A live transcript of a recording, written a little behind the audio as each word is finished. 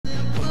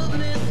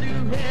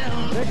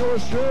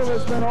Nicholas Doom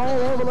has been all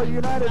over the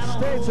United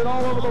States and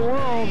all over the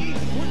world.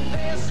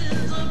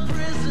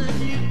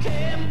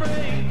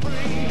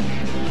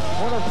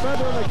 What a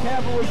feather in the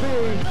cap it would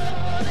be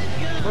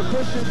for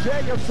Christian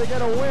Jacobs to get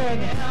a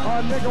win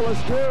on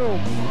Nicholas Doom.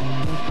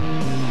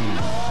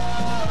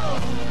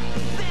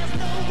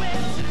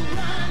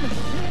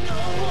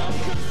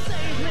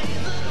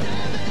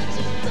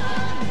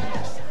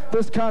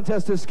 This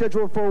contest is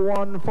scheduled for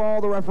one fall.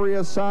 The referee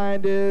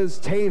assigned is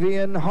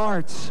Tavian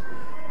Hart.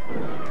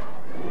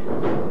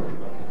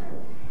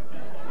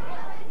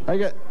 I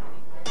get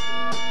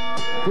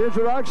the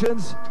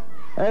introductions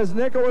as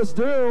Nicholas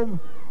Doom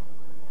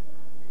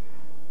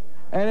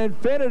and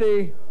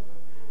Infinity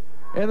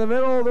in the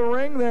middle of the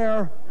ring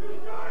there.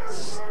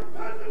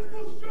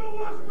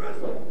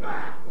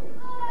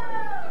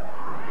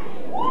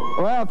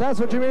 Well, if that's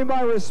what you mean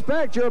by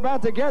respect, you're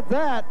about to get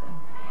that.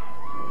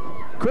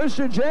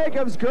 Christian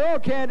Jacobs, Girl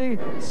Candy,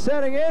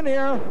 setting in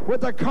here with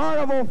the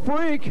Carnival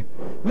Freak.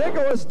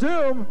 Nicholas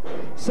Doom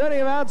setting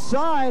him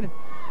outside.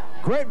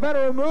 Great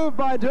veteran move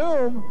by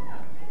Doom.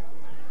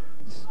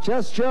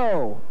 Just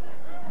Joe,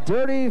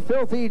 dirty,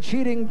 filthy,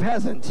 cheating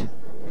peasant.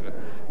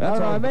 I don't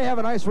know, I may have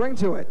a nice ring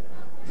to it.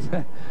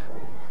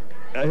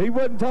 He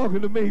wasn't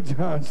talking to me,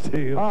 John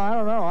Steele. Oh, I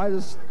don't know.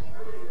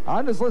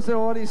 I'm just listening to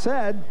what he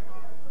said.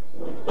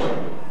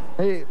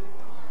 It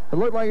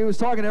looked like he was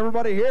talking to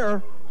everybody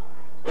here.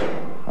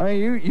 I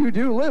mean, you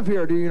do live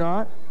here, do you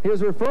not? He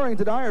was referring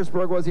to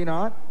Dyersburg, was he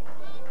not?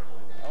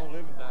 I don't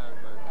live in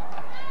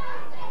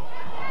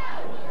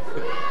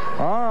Dyersburg.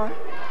 All right.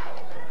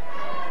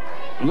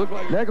 Look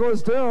like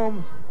Nicholas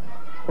Doom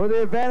with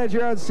the advantage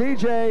here on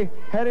CJ,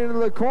 heading into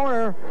the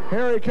corner.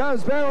 Here he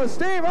comes, back with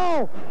Steve.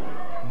 Oh!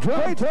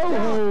 drop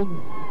toe.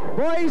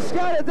 Boy, he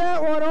scouted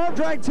that one. Arm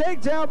drag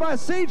takedown by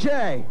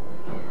CJ.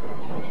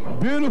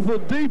 Beautiful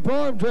deep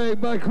arm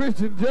drag by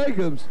Christian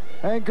Jacobs.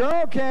 And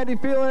Girl Candy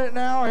feeling it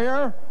now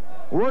here.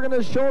 Working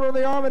the shoulder and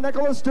the arm of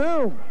Nicholas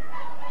Doom.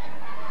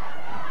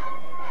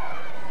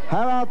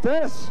 How about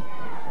this?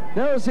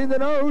 Never seem to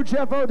know who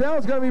Jeff Odell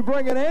is going to be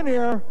bringing in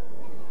here.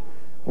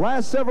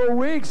 Last several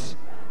weeks,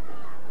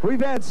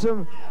 we've had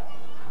some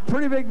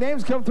pretty big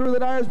names come through the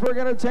Dyersburg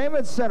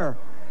Entertainment Center.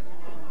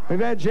 We've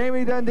had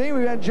Jamie Dundee,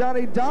 we've had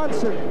Johnny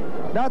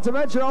Dodson, not to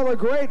mention all the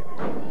great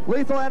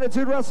Lethal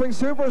Attitude Wrestling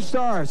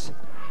superstars.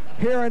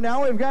 Here and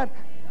now we've got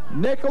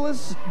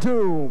Nicholas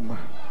Doom.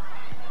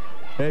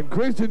 And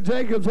Christian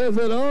Jacobs has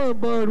that arm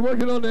bar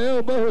working on the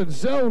elbow and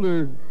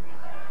shoulder.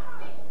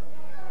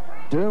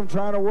 Doom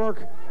trying to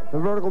work the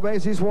vertical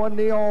base. He's one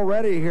knee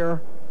already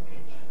here,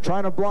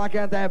 trying to block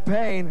out that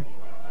pain.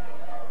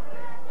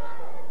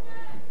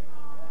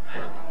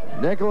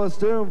 Nicholas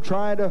Doom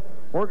trying to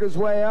work his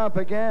way up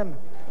again.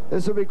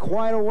 This will be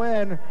quite a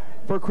win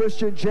for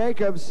Christian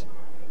Jacobs.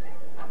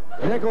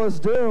 Nicholas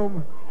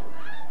Doom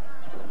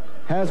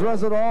has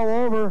wrestled all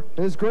over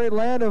this great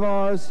land of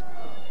ours,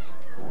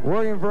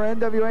 working for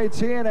NWA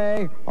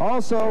TNA.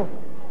 Also,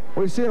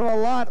 we've seen him a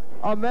lot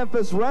on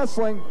Memphis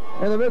Wrestling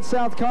in the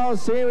Mid-South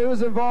Coliseum. He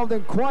was involved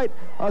in quite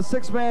a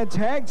six-man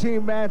tag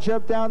team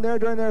matchup down there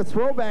during their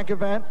throwback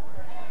event.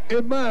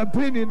 In my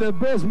opinion, the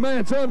best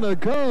match on the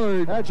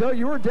card. Joe,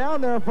 you were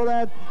down there for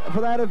that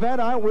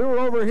event. We were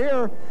over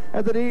here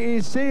at the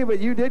DEC, but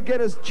you did get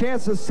a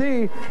chance to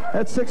see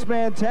that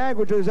six-man tag,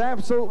 which was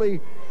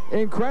absolutely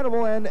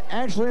incredible, and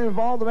actually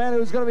involved the man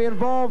who's going to be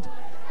involved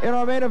in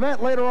our main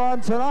event later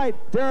on tonight,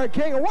 Derek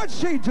King. And what's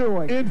she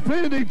doing?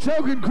 Infinity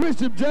choking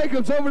Christian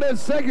Jacobs over that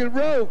second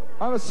rope.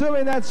 I'm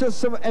assuming that's just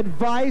some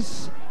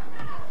advice.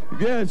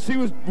 Yeah, she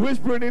was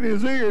whispering in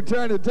his ear,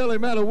 trying to tell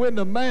him how to win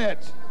the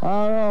match. I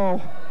don't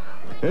know.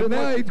 And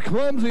now he's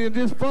clumsy and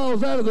just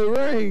falls out of the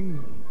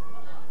ring.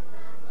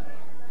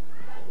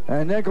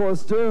 And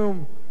Nicholas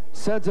Doom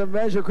set to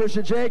measure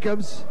Christian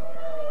Jacobs.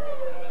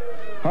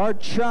 Hard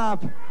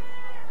chop.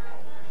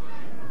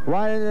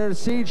 Right into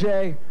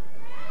CJ.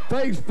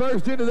 Face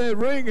first into that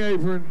ring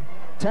apron.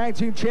 Tag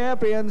team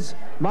champions,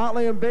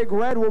 Motley and Big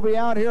Red, will be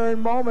out here in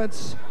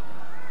moments.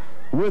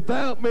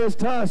 Without Miss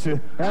Tasha.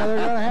 And they're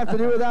going to have to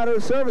do without her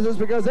services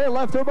because they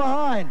left her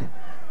behind.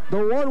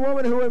 The one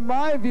woman who, in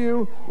my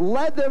view,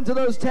 led them to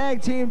those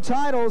tag team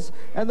titles,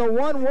 and the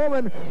one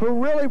woman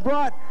who really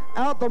brought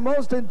out the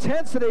most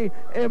intensity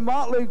in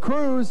Motley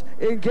Cruz,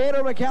 in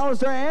Gator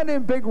McAllister, and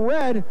in Big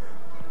Red,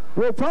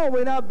 will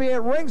probably not be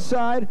at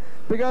ringside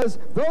because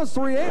those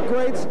three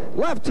ingrates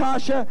left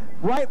Tasha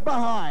right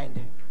behind.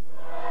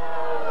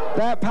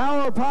 That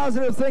power of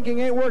positive thinking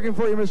ain't working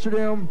for you, Mr.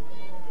 Doom.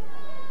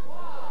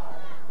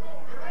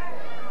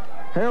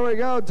 Here we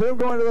go, Doom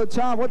going to the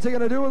top. What's he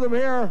going to do with him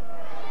here?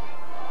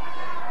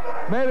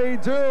 Maybe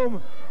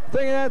Doom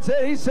thinking that's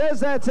it. He says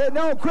that's it.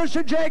 No,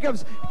 Christian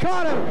Jacobs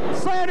caught him,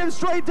 slammed him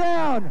straight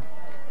down.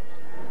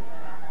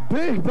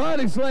 Big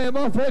body slam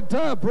off that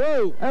top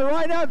rope. And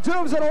right now,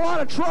 Doom's in a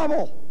lot of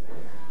trouble.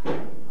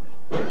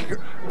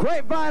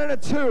 Grapevine at a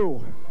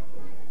 2.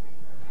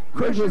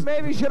 Christian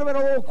maybe should have been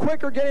a little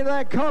quicker getting to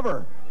that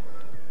cover.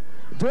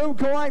 Doom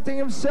collecting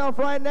himself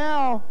right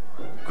now.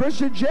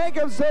 Christian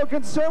Jacobs, though,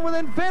 concerned with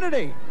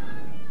Infinity.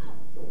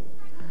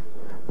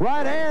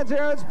 Right hands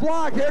here, it's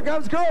blocked. Here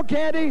comes Girl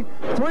Candy.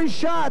 3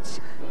 shots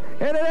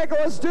into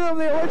Nicholas Doom,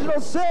 the original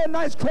Sin.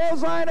 Nice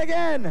clothesline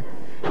again.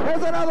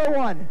 There's another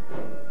one.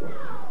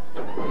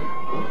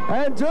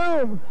 And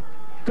Doom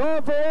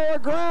going for lower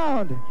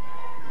ground.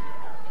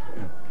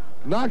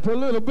 Knocked a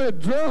little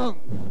bit drunk.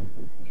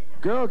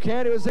 Girl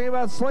Candy was thinking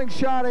about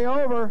slingshotting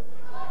over.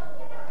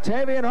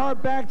 Tavian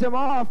Hart backed him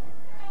off.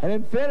 And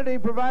Infinity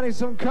providing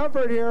some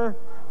comfort here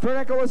for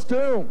Nicholas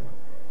Doom.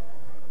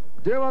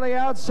 Doom on the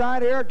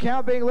outside here,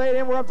 count being laid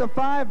in. We're up to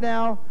 5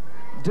 now.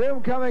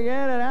 Doom coming in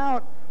and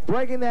out,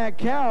 breaking that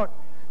count.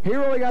 He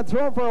really got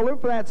thrown for a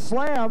loop for that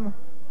slam.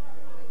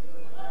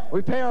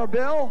 We pay our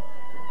bill.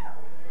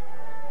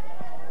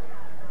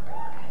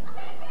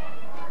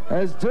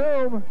 As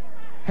Doom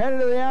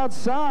headed to the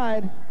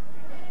outside.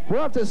 We're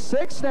up to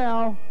 6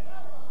 now.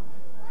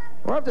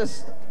 We're up to,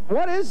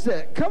 what is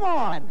it? Come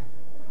on.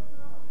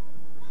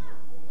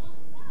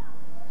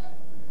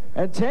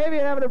 And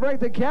Tavian having to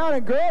break the count,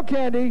 and Girl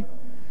Candy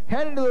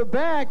heading to the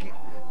back.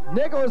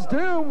 Nicholas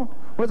Doom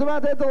was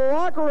about to hit the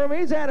locker room.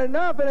 He's had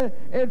enough, and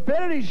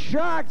Infinity's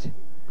shocked.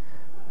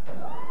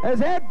 As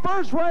head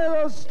first right of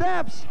those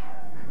steps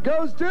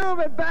goes Doom,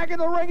 and back in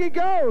the ring he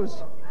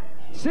goes.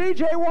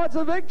 CJ wants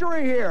a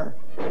victory here.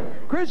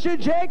 Christian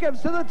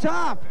Jacobs to the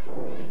top.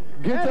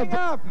 Getting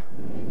up.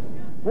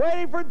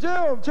 Waiting for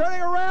Doom.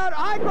 Turning around.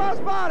 High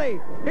cross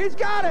body. He's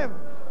got him.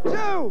 2.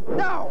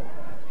 No.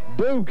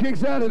 Doom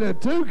kicks out of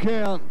that 2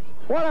 count.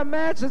 What a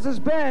match this has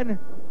been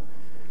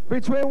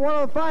between one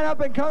of the fine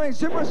up-and-coming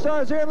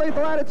superstars here in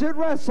Lethal Attitude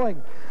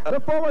Wrestling. The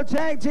former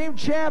tag team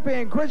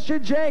champion,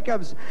 Christian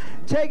Jacobs,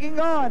 taking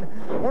on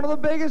one of the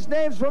biggest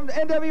names from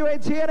NWA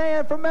TNA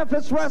and from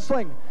Memphis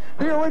Wrestling,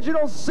 the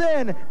original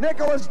Sin,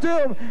 Nicholas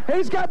Doom.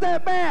 He's got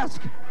that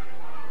mask.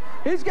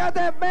 He's got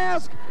that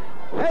mask.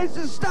 He's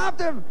just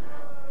stopped him.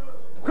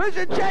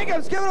 Christian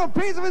Jacobs giving him a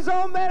piece of his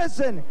own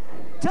medicine,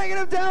 taking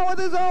him down with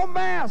his own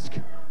mask.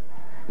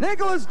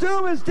 Nicholas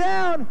Doom is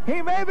down.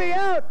 He may be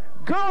out.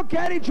 Girl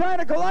Candy trying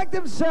to collect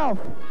himself.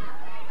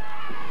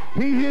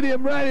 He hit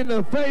him right in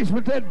the face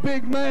with that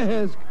big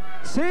mask.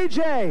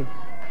 CJ,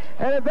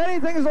 and if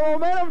anything is a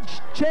momentum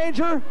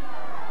changer,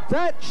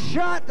 that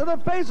shot to the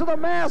face of the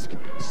mask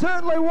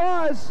certainly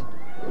was.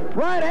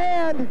 Right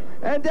hand,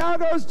 and down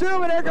goes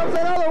Doom, and here comes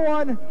another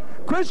one.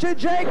 Christian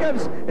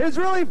Jacobs is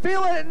really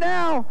feeling it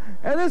now,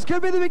 and this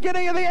could be the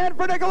beginning of the end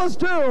for Nicholas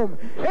Doom.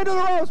 Into the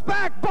ropes,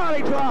 back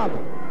body drop.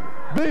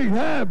 Big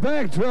high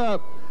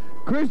backdrop.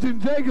 Christian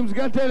Jacobs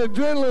got that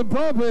adrenaline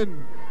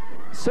pumping.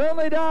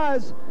 Certainly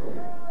does.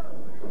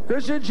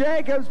 Christian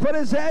Jacobs put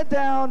his head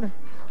down.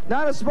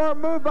 Not a smart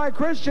move by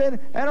Christian,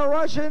 and a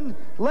Russian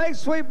leg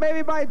sweep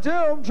maybe by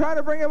Doom, trying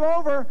to bring him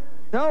over.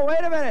 No,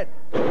 wait a minute.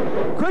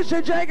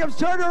 Christian Jacobs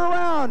turned it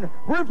around,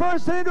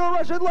 reversed it into a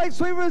Russian leg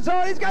sweep of his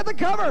own. He's got the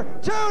cover.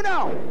 2,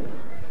 no.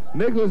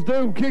 Nicholas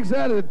Doom kicks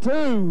out of the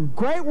 2.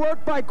 Great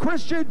work by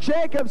Christian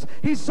Jacobs.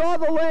 He saw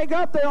the leg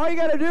up there. All you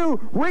got to do,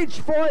 reach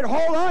for it,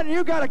 hold on, and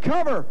you got to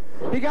cover.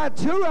 He got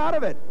 2 out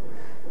of it.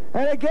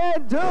 And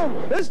again,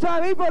 Doom, this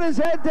time he put his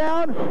head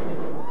down.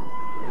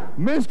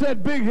 Missed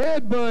that big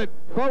headbutt.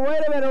 But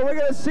wait a minute, we're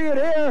going to see it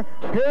here.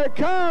 Here it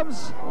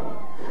comes.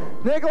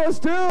 Nicholas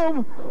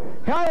Doom.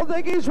 I don't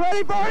think he's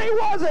ready for it. He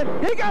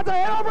wasn't. He got the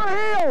head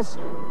over heels.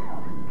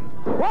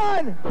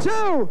 1,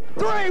 2,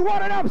 3.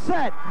 What an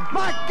upset.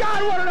 My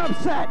God, what an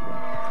upset.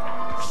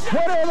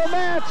 Winner of the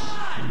match,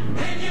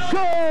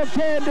 Girl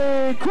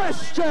Candy,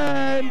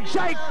 Christian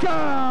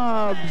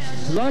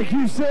Jacobs. Like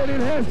you said, it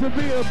has to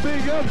be a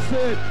big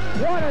upset.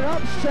 What an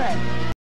upset.